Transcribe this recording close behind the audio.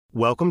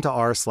Welcome to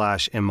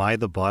r/Am I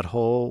the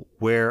Butthole,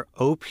 where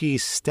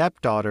OP's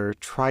stepdaughter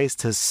tries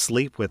to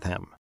sleep with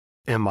him.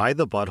 Am I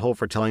the butthole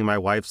for telling my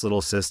wife's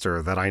little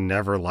sister that I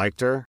never liked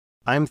her?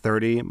 I'm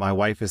 30, my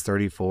wife is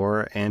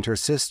 34, and her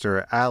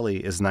sister,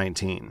 Allie, is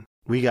 19.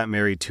 We got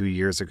married 2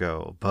 years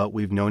ago, but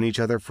we've known each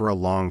other for a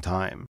long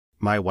time.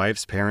 My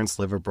wife's parents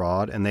live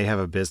abroad and they have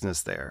a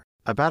business there.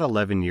 About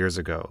 11 years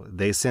ago,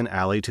 they sent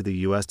Allie to the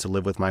US to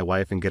live with my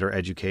wife and get her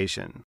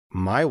education.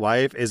 My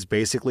wife is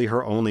basically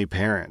her only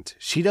parent.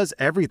 She does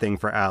everything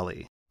for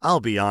Allie.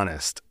 I'll be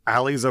honest,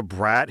 Allie's a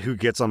brat who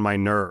gets on my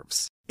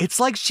nerves. It's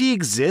like she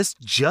exists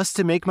just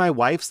to make my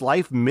wife's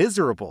life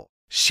miserable.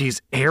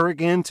 She's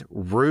arrogant,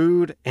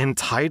 rude,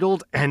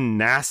 entitled, and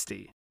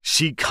nasty.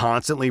 She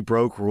constantly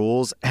broke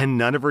rules and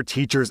none of her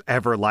teachers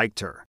ever liked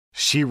her.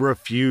 She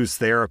refused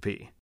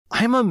therapy.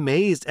 I'm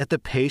amazed at the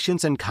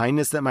patience and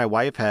kindness that my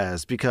wife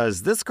has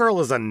because this girl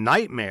is a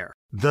nightmare.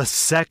 The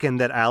second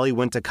that Allie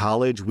went to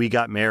college, we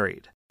got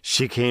married.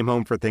 She came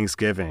home for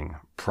Thanksgiving,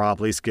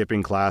 probably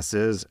skipping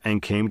classes,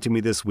 and came to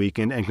me this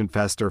weekend and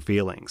confessed her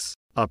feelings.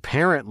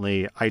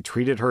 Apparently, I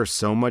treated her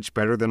so much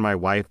better than my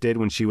wife did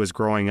when she was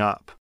growing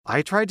up.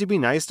 I tried to be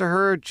nice to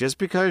her just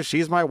because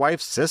she's my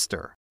wife's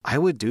sister. I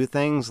would do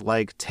things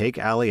like take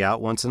Allie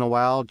out once in a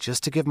while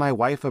just to give my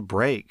wife a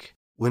break.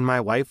 When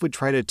my wife would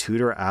try to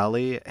tutor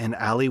Allie and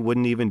Allie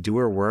wouldn't even do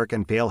her work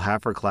and fail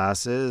half her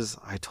classes,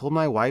 I told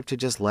my wife to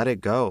just let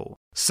it go.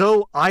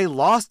 So I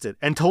lost it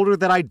and told her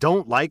that I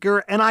don't like her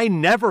and I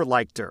never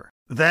liked her.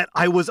 That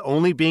I was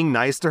only being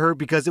nice to her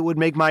because it would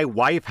make my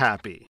wife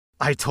happy.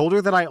 I told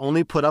her that I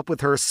only put up with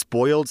her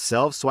spoiled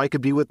self so I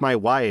could be with my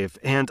wife,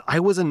 and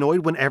I was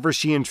annoyed whenever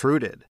she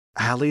intruded.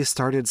 Allie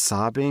started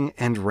sobbing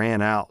and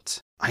ran out.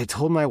 I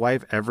told my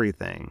wife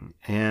everything,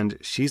 and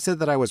she said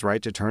that I was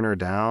right to turn her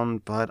down,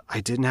 but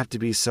I didn't have to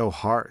be so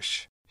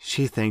harsh.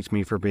 She thanked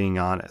me for being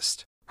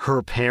honest.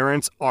 Her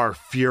parents are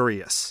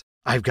furious.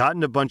 I've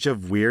gotten a bunch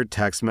of weird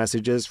text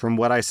messages from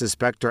what I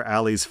suspect are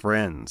Allie's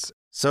friends.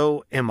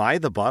 So, am I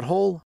the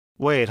butthole?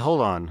 Wait,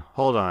 hold on.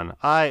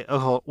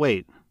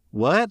 Wait,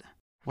 what?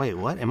 Wait,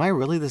 what? Am I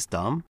really this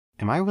dumb?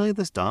 I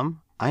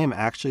am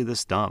actually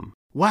this dumb.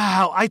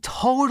 Wow, I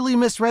totally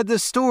misread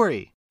this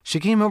story. She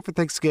came home for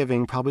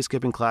Thanksgiving, probably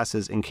skipping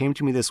classes, and came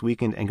to me this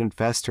weekend and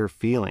confessed her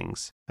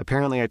feelings.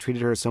 Apparently, I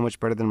treated her so much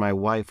better than my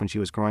wife when she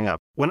was growing up.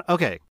 When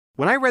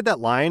I read that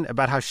line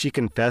about how she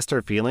confessed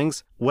her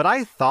feelings, what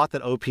I thought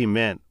that OP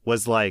meant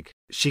was like,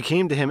 she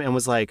came to him and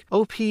was like,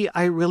 OP,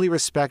 I really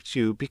respect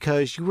you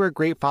because you were a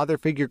great father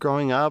figure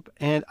growing up,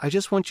 and I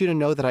just want you to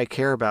know that I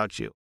care about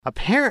you.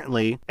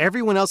 Apparently,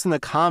 everyone else in the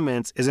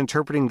comments is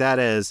interpreting that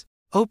as,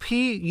 OP,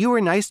 you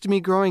were nice to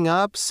me growing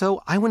up,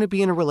 so I want to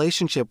be in a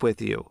relationship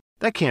with you.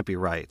 That can't be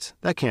right.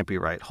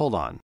 Hold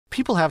on.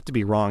 People have to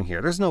be wrong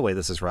here. There's no way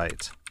this is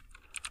right.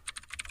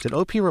 Did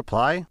OP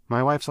reply?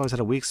 My wife's always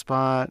had a weak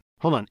spot.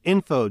 Hold on.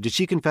 Info. Did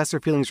she confess her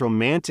feelings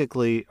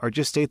romantically or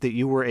just state that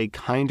you were a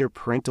kinder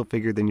parental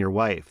figure than your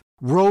wife?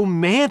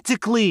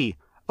 Romantically,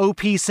 OP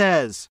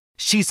says.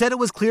 She said it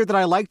was clear that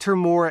I liked her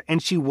more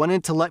and she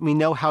wanted to let me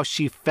know how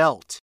she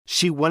felt.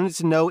 She wanted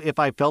to know if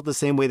I felt the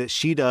same way that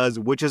she does,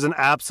 which is an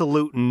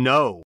absolute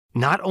no.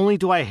 Not only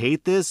do I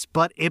hate this,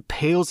 but it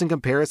pales in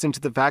comparison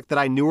to the fact that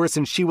I knew her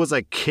since she was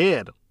a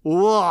kid.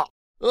 Ugh.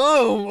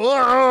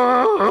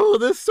 Oh,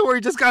 this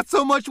story just got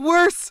so much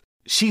worse.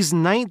 She's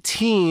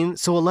 19,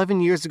 so 11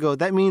 years ago.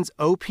 That means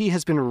OP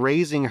has been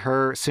raising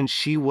her since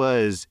she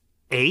was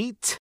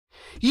 8?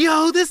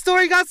 Yo, this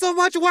story got so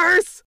much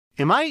worse.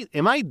 Am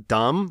I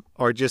dumb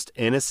or just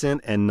innocent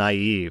and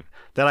naive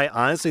that I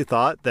honestly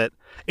thought that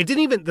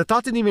the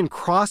thought didn't even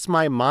cross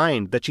my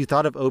mind that she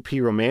thought of OP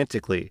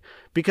romantically,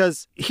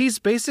 because he's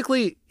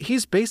basically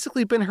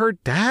been her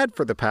dad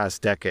for the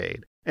past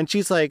decade. And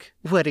she's like,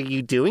 "What are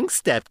you doing,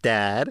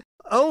 stepdad?"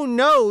 "Oh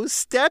no,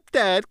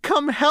 stepdad,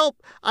 come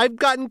help. I've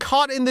gotten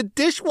caught in the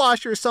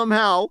dishwasher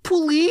somehow.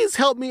 Please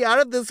help me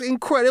out of this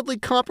incredibly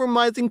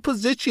compromising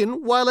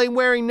position while I'm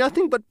wearing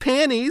nothing but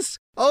panties.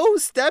 Oh,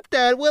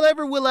 stepdad,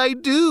 whatever will I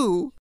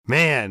do?"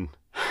 Man.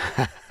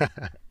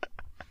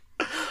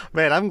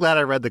 Man, I'm glad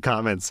I read the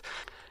comments.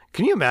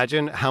 Can you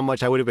imagine how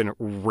much I would have been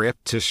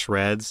ripped to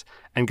shreds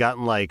and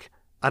gotten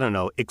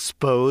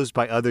exposed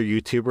by other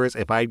YouTubers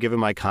if I had given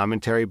my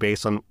commentary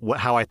based on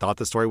how I thought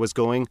the story was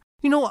going?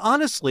 You know,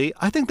 honestly,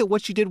 I think that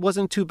what she did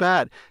wasn't too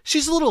bad.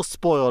 She's a little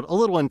spoiled, a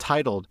little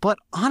entitled. But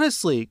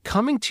honestly,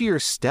 coming to your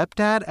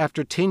stepdad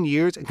after 10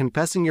 years and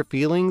confessing your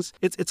feelings,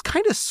 it's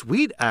kind of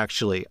sweet,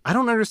 actually. I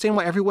don't understand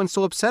why everyone's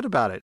so upset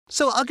about it.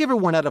 So I'll give her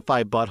 1 out of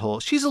 5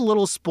 butthole. She's a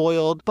little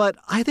spoiled, but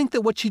I think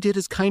that what she did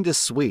is kind of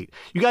sweet.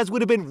 You guys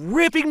would have been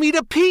ripping me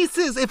to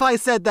pieces if I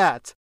said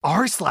that.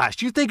 R/,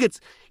 you think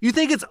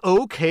it's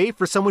okay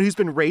for someone who's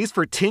been raised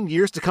for 10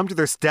 years to come to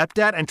their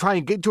stepdad and try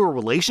and get into a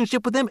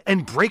relationship with him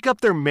and break up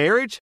their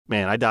marriage?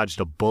 Man, I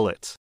dodged a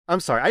bullet. I'm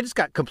sorry, I just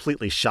got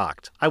completely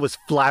shocked. I was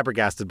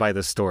flabbergasted by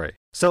this story.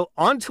 So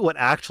on to what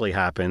actually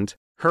happened.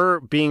 Her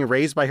being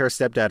raised by her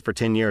stepdad for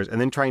 10 years and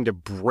then trying to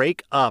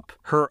break up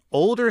her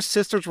older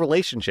sister's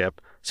relationship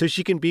so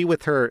she can be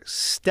with her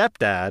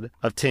stepdad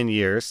of 10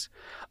 years.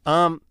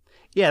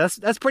 Yeah,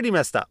 that's pretty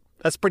messed up.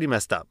 That's pretty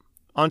messed up.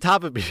 On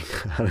top of being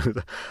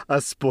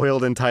a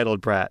spoiled, entitled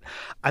brat,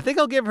 I think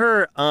I'll give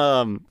her, do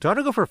I want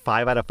to go for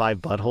 5 out of 5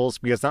 buttholes?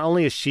 Because not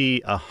only is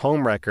she a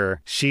homewrecker,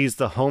 she's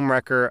the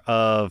homewrecker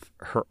of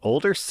her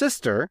older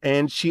sister,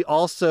 and she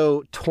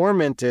also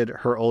tormented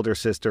her older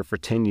sister for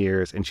 10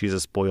 years, and she's a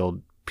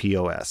spoiled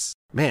POS.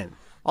 Man,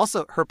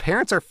 also, her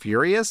parents are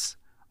furious.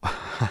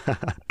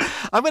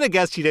 I'm going to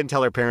guess she didn't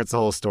tell her parents the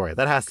whole story.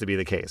 That has to be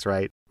the case,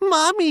 right?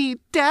 Mommy,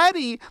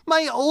 Daddy,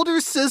 my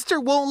older sister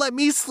won't let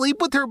me sleep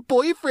with her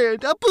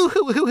boyfriend.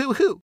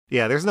 Boo-hoo-hoo-hoo-hoo.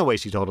 Yeah, there's no way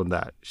she told him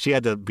that. She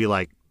had to be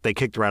like, they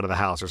kicked her out of the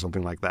house or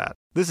something like that.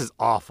 This is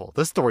awful.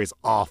 This story is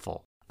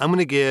awful. I'm going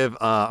to give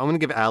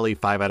Allie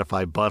 5 out of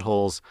 5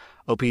 buttholes.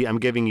 OP, I'm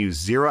giving you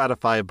 0 out of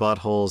 5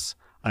 buttholes.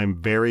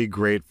 I'm very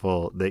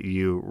grateful that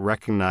you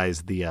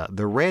recognize the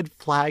red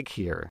flag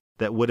here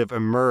that would have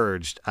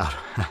emerged out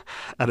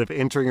of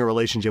entering a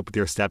relationship with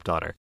your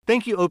stepdaughter.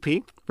 Thank you, OP,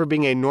 for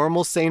being a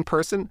normal, sane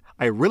person.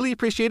 I really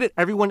appreciate it.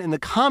 Everyone in the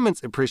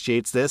comments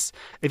appreciates this.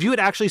 If you had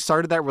actually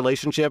started that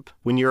relationship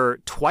when you're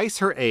twice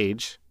her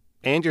age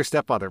and your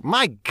stepfather,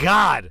 my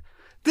God,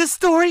 this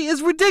story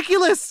is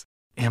ridiculous.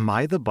 Am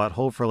I the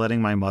butthole for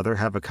letting my mother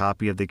have a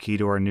copy of the key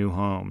to our new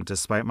home,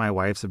 despite my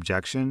wife's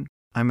objection?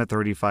 I'm a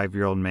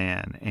 35-year-old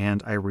man,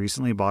 and I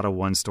recently bought a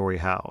one-story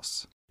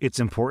house. It's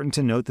important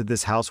to note that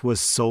this house was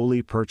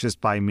solely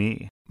purchased by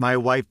me. My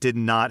wife did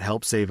not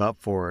help save up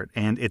for it,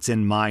 and it's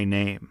in my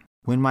name.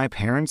 When my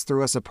parents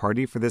threw us a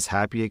party for this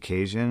happy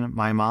occasion,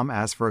 my mom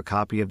asked for a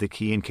copy of the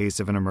key in case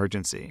of an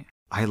emergency.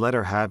 I let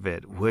her have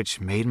it,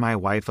 which made my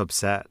wife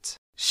upset.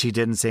 She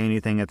didn't say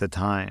anything at the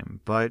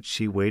time, but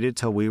she waited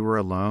till we were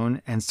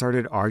alone and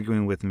started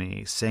arguing with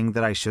me, saying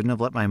that I shouldn't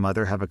have let my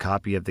mother have a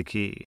copy of the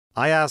key.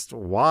 I asked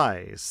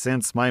why,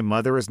 since my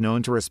mother is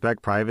known to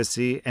respect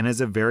privacy and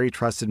is a very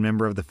trusted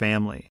member of the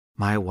family.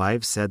 My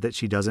wife said that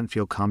she doesn't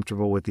feel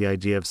comfortable with the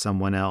idea of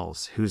someone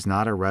else, who's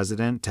not a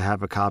resident, to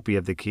have a copy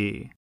of the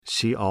key.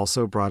 She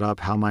also brought up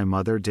how my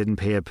mother didn't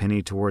pay a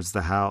penny towards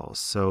the house,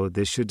 so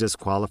this should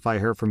disqualify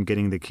her from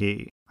getting the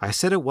key. I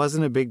said it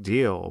wasn't a big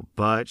deal,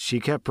 but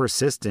she kept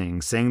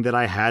persisting, saying that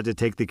I had to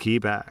take the key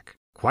back.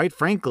 Quite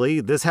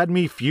frankly, this had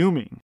me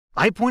fuming.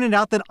 I pointed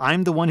out that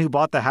I'm the one who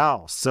bought the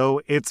house, so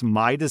it's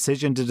my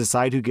decision to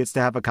decide who gets to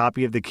have a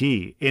copy of the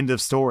key. End of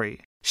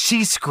story.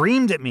 She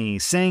screamed at me,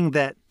 saying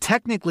that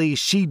technically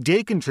she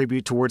did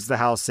contribute towards the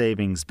house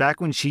savings back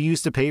when she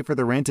used to pay for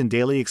the rent and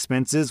daily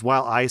expenses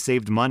while I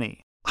saved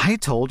money. I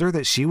told her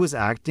that she was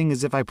acting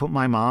as if I put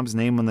my mom's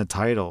name on the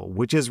title,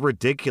 which is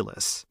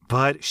ridiculous.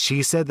 But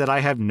she said that I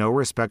have no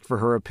respect for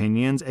her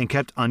opinions and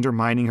kept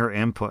undermining her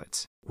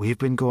input. We've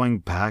been going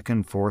back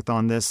and forth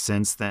on this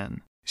since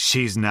then.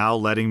 She's now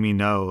letting me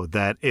know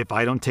that if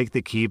I don't take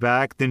the key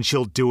back, then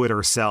she'll do it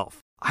herself.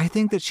 I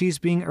think that she's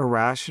being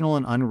irrational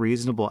and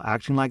unreasonable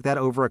acting like that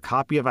over a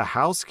copy of a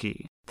house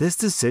key. This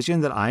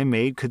decision that I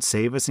made could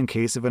save us in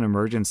case of an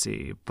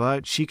emergency,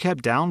 but she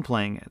kept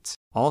downplaying it.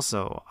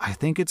 Also, I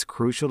think it's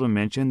crucial to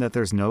mention that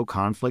there's no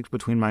conflict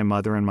between my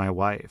mother and my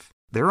wife.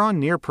 They're on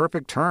near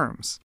perfect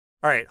terms.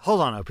 All right,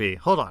 hold on, OP,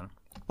 hold on.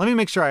 Let me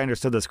make sure I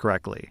understood this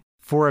correctly.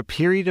 For a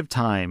period of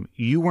time,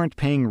 you weren't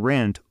paying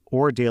rent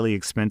or daily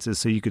expenses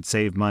so you could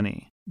save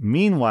money.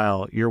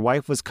 Meanwhile, your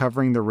wife was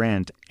covering the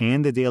rent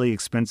and the daily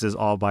expenses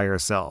all by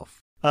herself.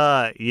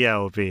 Yeah,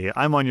 OP,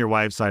 I'm on your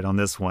wife's side on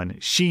this one.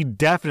 She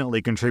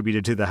definitely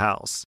contributed to the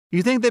house.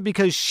 You think that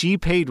because she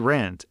paid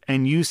rent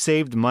and you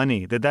saved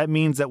money, that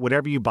means that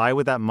whatever you buy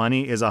with that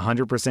money is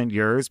 100%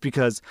 yours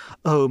because,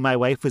 oh, my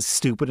wife was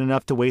stupid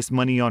enough to waste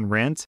money on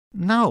rent?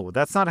 No,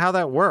 that's not how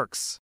that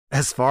works.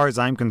 As far as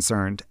I'm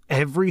concerned,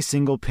 every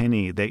single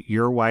penny that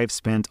your wife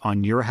spent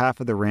on your half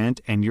of the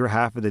rent and your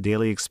half of the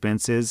daily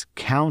expenses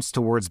counts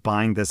towards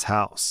buying this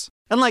house.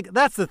 And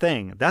that's the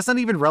thing. That's not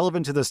even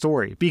relevant to the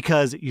story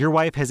because your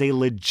wife has a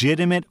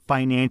legitimate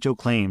financial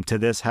claim to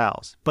this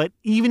house. But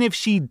even if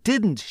she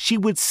didn't, she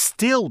would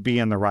still be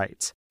in the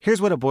right.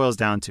 Here's what it boils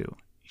down to.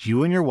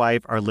 You and your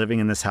wife are living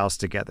in this house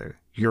together.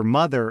 Your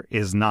mother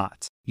is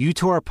not. You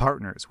two are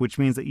partners, which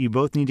means that you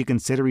both need to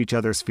consider each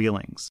other's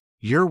feelings.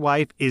 Your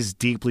wife is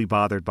deeply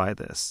bothered by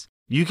this.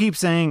 You keep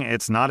saying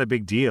it's not a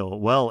big deal.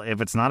 Well,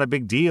 if it's not a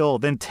big deal,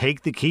 then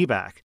take the key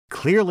back.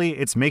 Clearly,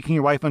 it's making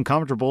your wife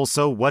uncomfortable,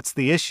 so what's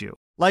the issue?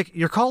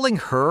 You're calling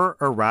her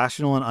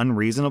irrational and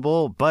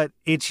unreasonable, but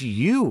it's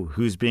you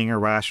who's being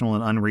irrational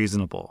and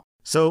unreasonable.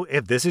 So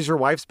if this is your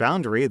wife's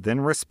boundary,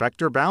 then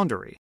respect her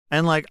boundary.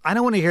 And I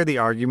don't want to hear the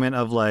argument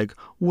of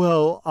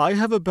well, I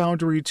have a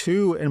boundary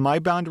too, and my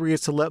boundary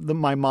is to let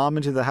my mom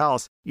into the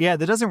house. Yeah,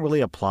 that doesn't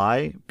really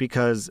apply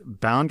because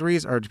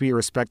boundaries are to be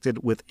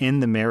respected within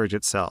the marriage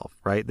itself,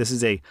 right? This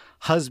is a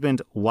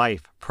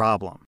husband-wife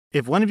problem.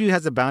 If one of you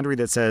has a boundary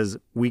that says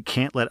we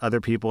can't let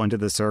other people into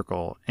the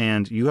circle,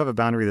 and you have a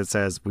boundary that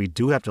says we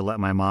do have to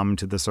let my mom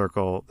into the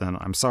circle, then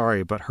I'm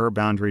sorry, but her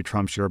boundary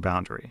trumps your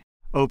boundary.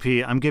 OP,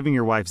 I'm giving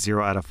your wife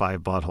 0 out of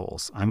 5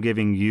 buttholes. I'm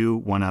giving you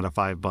 1 out of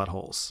 5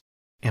 buttholes.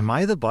 Am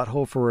I the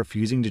butthole for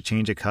refusing to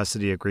change a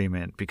custody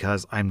agreement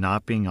because I'm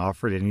not being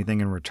offered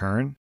anything in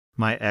return?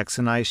 My ex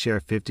and I share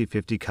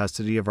 50-50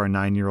 custody of our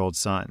 9-year-old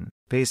son.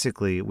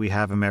 Basically, we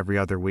have him every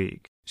other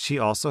week. She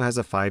also has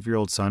a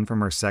 5-year-old son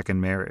from her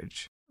second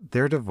marriage.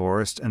 They're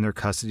divorced and their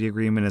custody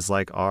agreement is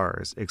like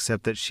ours,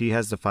 except that she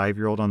has the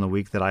 5-year-old on the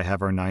week that I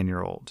have our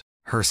 9-year-old.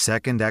 Her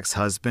second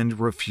ex-husband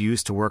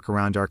refused to work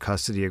around our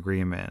custody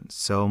agreement,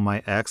 so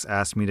my ex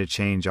asked me to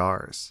change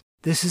ours.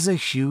 This is a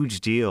huge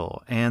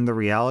deal, and the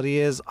reality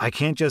is I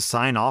can't just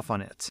sign off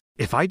on it.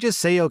 If I just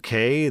say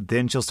okay,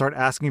 then she'll start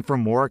asking for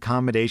more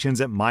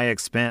accommodations at my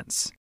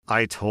expense.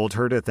 I told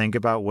her to think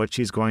about what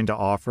she's going to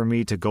offer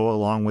me to go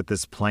along with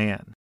this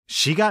plan.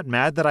 She got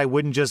mad that I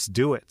wouldn't just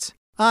do it.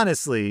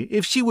 Honestly,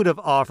 if she would have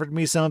offered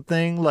me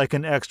something like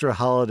an extra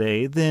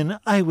holiday, then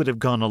I would have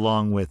gone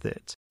along with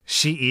it.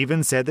 She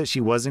even said that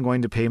she wasn't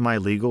going to pay my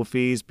legal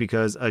fees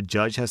because a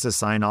judge has to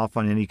sign off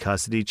on any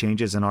custody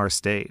changes in our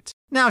state.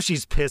 Now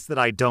she's pissed that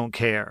I don't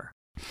care.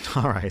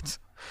 All right.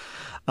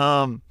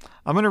 I'm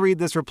going to read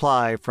this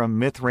reply from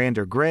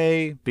Mythrander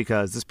Gray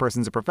because this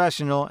person's a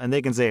professional and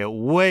they can say it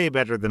way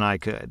better than I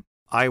could.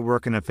 I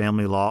work in a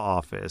family law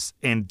office,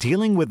 and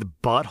dealing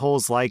with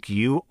buttholes like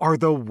you are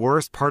the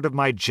worst part of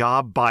my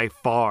job by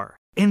far.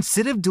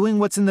 Instead of doing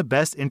what's in the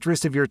best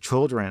interest of your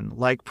children,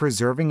 like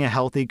preserving a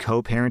healthy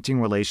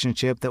co-parenting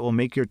relationship that will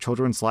make your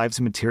children's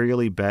lives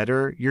materially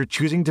better, you're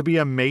choosing to be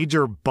a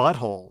major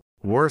butthole.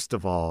 Worst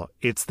of all,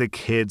 it's the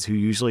kids who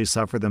usually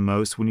suffer the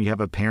most when you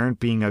have a parent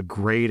being a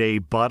grade A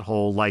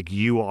butthole like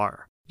you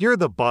are. You're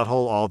the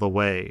butthole all the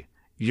way.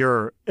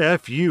 Your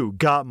F you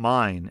got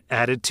mine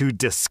attitude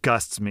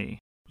disgusts me.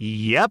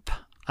 Yep,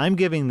 I'm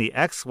giving the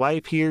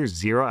ex-wife here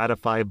 0 out of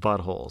 5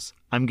 buttholes.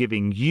 I'm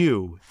giving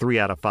you 3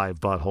 out of 5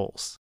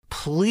 buttholes.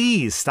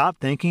 Please stop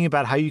thinking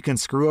about how you can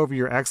screw over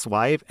your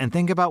ex-wife and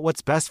think about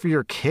what's best for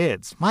your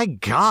kids. My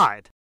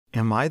God!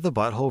 Am I the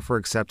butthole for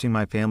accepting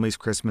my family's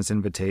Christmas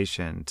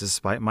invitation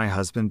despite my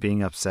husband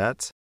being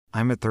upset?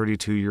 I'm a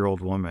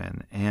 32-year-old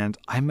woman, and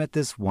I met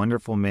this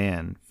wonderful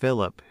man,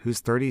 Philip, who's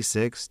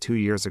 36, 2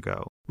 years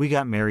ago. We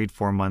got married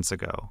 4 months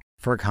ago.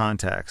 For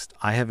context,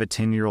 I have a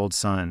 10-year-old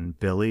son,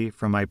 Billy,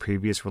 from my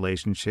previous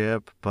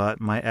relationship,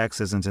 but my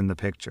ex isn't in the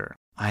picture.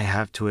 I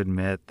have to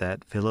admit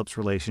that Philip's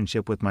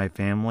relationship with my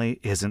family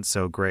isn't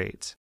so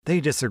great.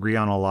 They disagree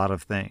on a lot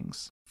of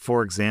things.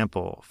 For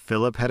example,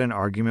 Philip had an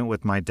argument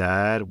with my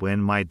dad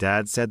when my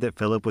dad said that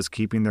Philip was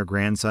keeping their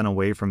grandson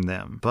away from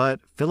them.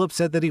 But Philip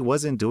said that he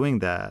wasn't doing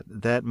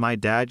that my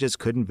dad just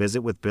couldn't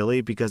visit with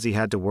Billy because he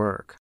had to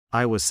work.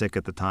 I was sick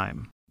at the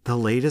time. The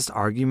latest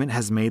argument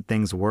has made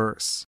things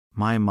worse.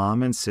 My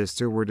mom and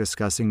sister were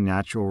discussing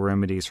natural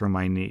remedies for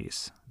my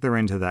niece. They're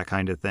into that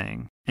kind of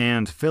thing.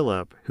 And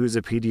Philip, who's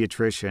a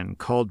pediatrician,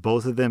 called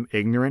both of them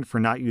ignorant for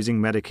not using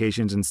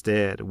medications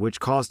instead, which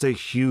caused a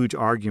huge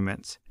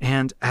argument.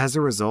 And as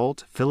a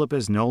result, Philip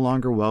is no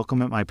longer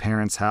welcome at my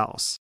parents'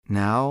 house.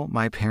 Now,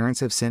 my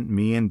parents have sent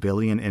me and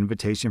Billy an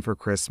invitation for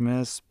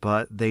Christmas,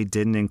 but they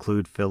didn't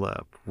include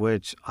Philip,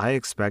 which I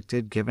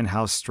expected given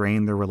how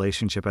strained their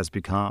relationship has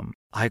become.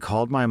 I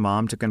called my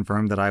mom to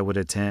confirm that I would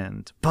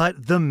attend,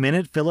 but the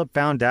minute Philip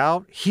found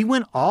out, he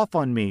went off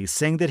on me,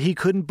 saying that he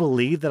couldn't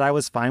believe that I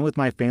was fine with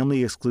my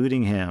family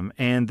excluding him,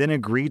 and then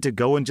agreed to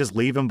go and just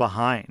leave him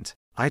behind.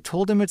 I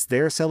told him it's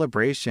their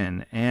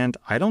celebration, and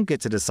I don't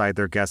get to decide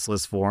their guest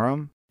list for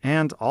him.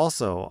 And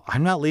also,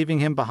 I'm not leaving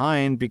him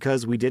behind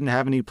because we didn't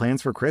have any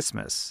plans for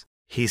Christmas.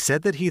 He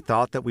said that he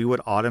thought that we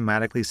would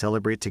automatically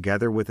celebrate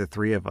together with the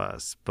 3 of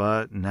us,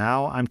 but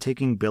now I'm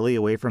taking Billy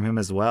away from him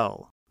as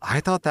well. I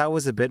thought that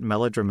was a bit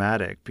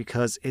melodramatic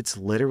because it's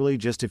literally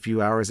just a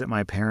few hours at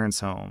my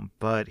parents' home,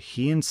 but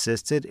he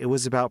insisted it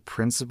was about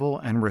principle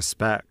and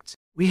respect.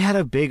 We had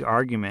a big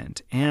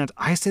argument, and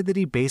I said that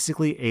he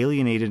basically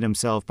alienated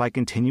himself by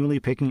continually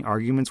picking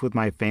arguments with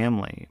my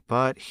family,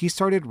 but he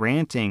started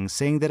ranting,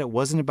 saying that it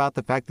wasn't about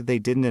the fact that they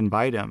didn't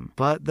invite him,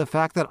 but the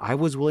fact that I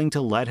was willing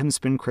to let him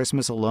spend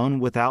Christmas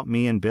alone without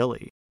me and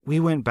Billy. We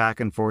went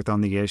back and forth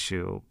on the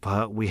issue,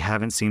 but we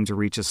haven't seemed to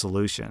reach a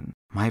solution.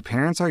 My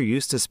parents are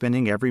used to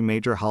spending every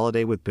major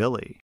holiday with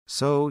Billy,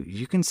 so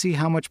you can see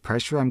how much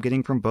pressure I'm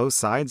getting from both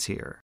sides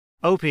here.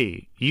 OP,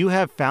 you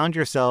have found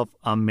yourself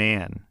a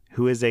man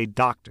who is a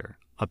doctor,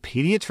 a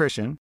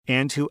pediatrician,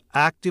 and who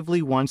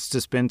actively wants to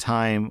spend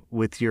time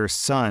with your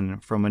son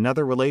from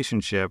another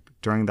relationship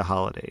during the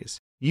holidays.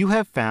 You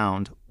have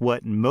found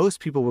what most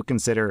people would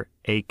consider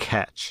a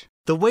catch.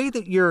 The way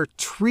that you're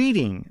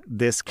treating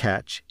this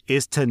catch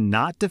is to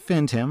not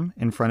defend him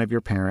in front of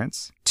your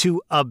parents, to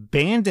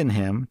abandon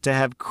him to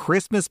have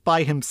Christmas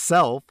by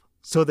himself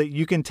so that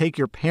you can take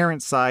your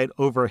parents' side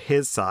over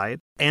his side,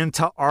 and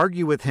to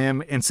argue with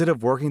him instead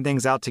of working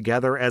things out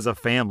together as a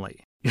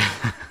family.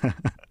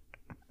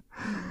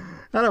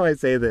 How do I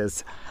say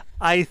this?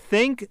 I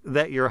think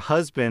that your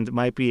husband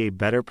might be a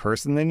better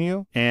person than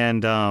you,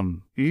 and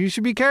you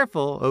should be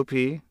careful, OP,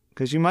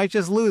 because you might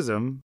just lose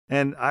him.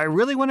 And I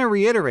really want to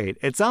reiterate,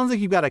 it sounds like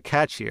you've got a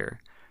catch here,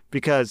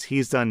 because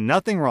he's done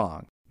nothing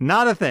wrong.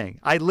 Not a thing.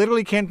 I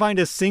literally can't find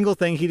a single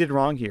thing he did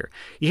wrong here.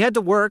 He had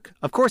to work.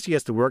 Of course he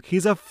has to work.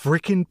 He's a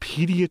freaking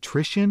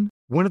pediatrician.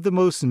 one of the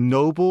most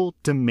noble,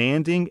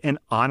 demanding, and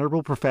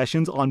honorable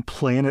professions on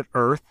planet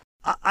Earth.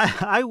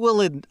 I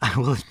will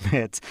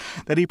admit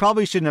that he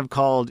probably shouldn't have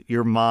called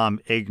your mom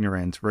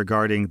ignorant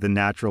regarding the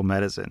natural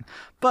medicine.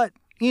 But,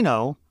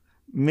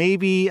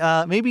 maybe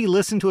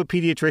listen to a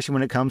pediatrician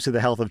when it comes to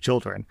the health of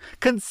children.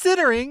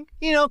 Considering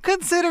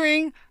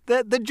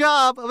that the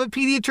job of a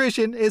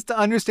pediatrician is to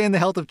understand the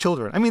health of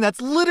children. I mean, that's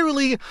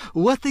literally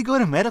what they go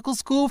to medical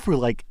school for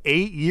like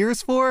 8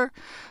 years for.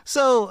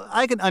 So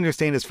I can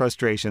understand his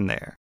frustration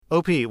there.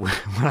 OP, when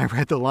I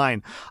read the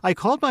line, I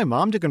called my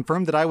mom to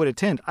confirm that I would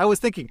attend. I was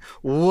thinking,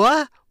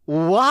 what?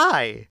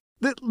 Why?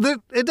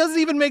 It doesn't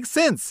even make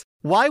sense.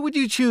 Why would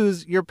you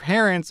choose your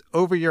parents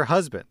over your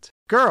husband?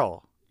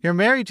 Girl, you're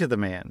married to the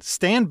man.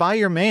 Stand by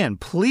your man,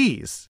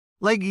 please.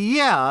 Like,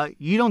 yeah,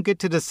 you don't get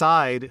to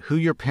decide who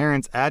your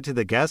parents add to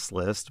the guest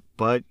list,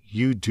 but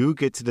you do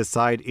get to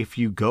decide if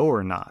you go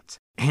or not.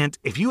 And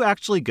if you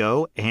actually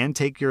go and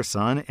take your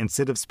son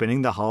instead of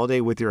spending the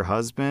holiday with your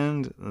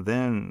husband,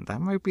 then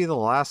that might be the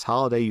last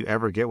holiday you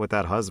ever get with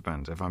that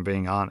husband, if I'm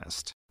being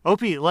honest.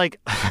 OP,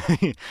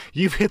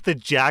 you've hit the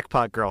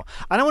jackpot, girl.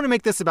 I don't want to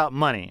make this about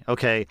money,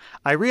 okay?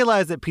 I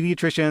realize that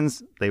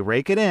pediatricians, they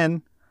rake it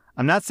in.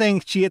 I'm not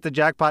saying she hit the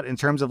jackpot in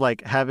terms of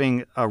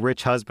having a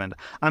rich husband.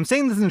 I'm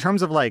saying this in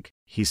terms of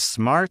he's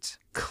smart,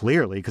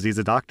 clearly, because he's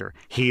a doctor.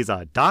 He's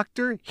a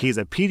doctor. He's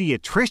a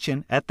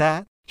pediatrician at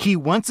that. He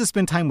wants to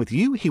spend time with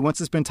you. He wants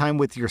to spend time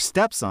with your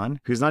stepson,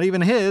 who's not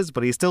even his,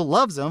 but he still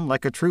loves him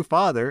like a true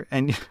father.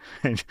 And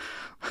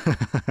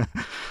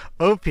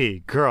OP,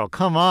 girl,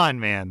 come on,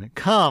 man.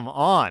 Come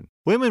on.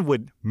 Women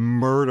would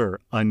murder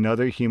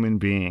another human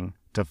being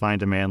to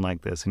find a man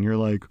like this. And you're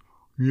like,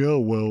 yeah,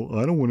 well,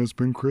 I don't want to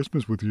spend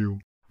Christmas with you.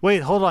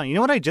 Wait, hold on. You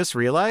know what I just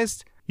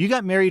realized? You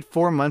got married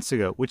 4 months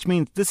ago, which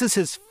means this is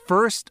his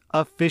first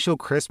official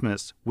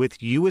Christmas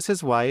with you as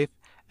his wife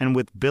and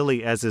with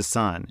Billy as his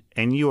son.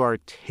 And you are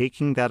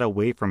taking that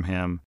away from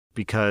him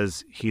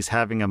because he's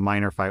having a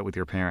minor fight with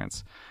your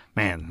parents.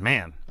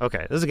 Man.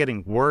 Okay, this is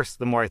getting worse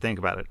the more I think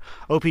about it.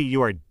 OP,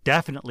 you are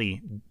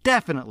definitely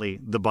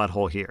the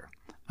butthole here.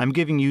 I'm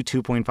giving you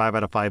 2.5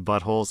 out of 5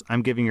 buttholes.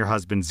 I'm giving your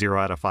husband 0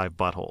 out of 5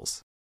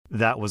 buttholes.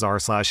 That was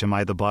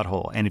r/AmITheA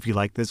butthole. And if you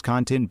like this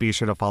content, be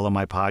sure to follow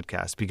my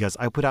podcast because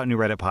I put out new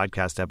Reddit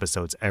podcast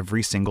episodes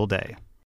every single day.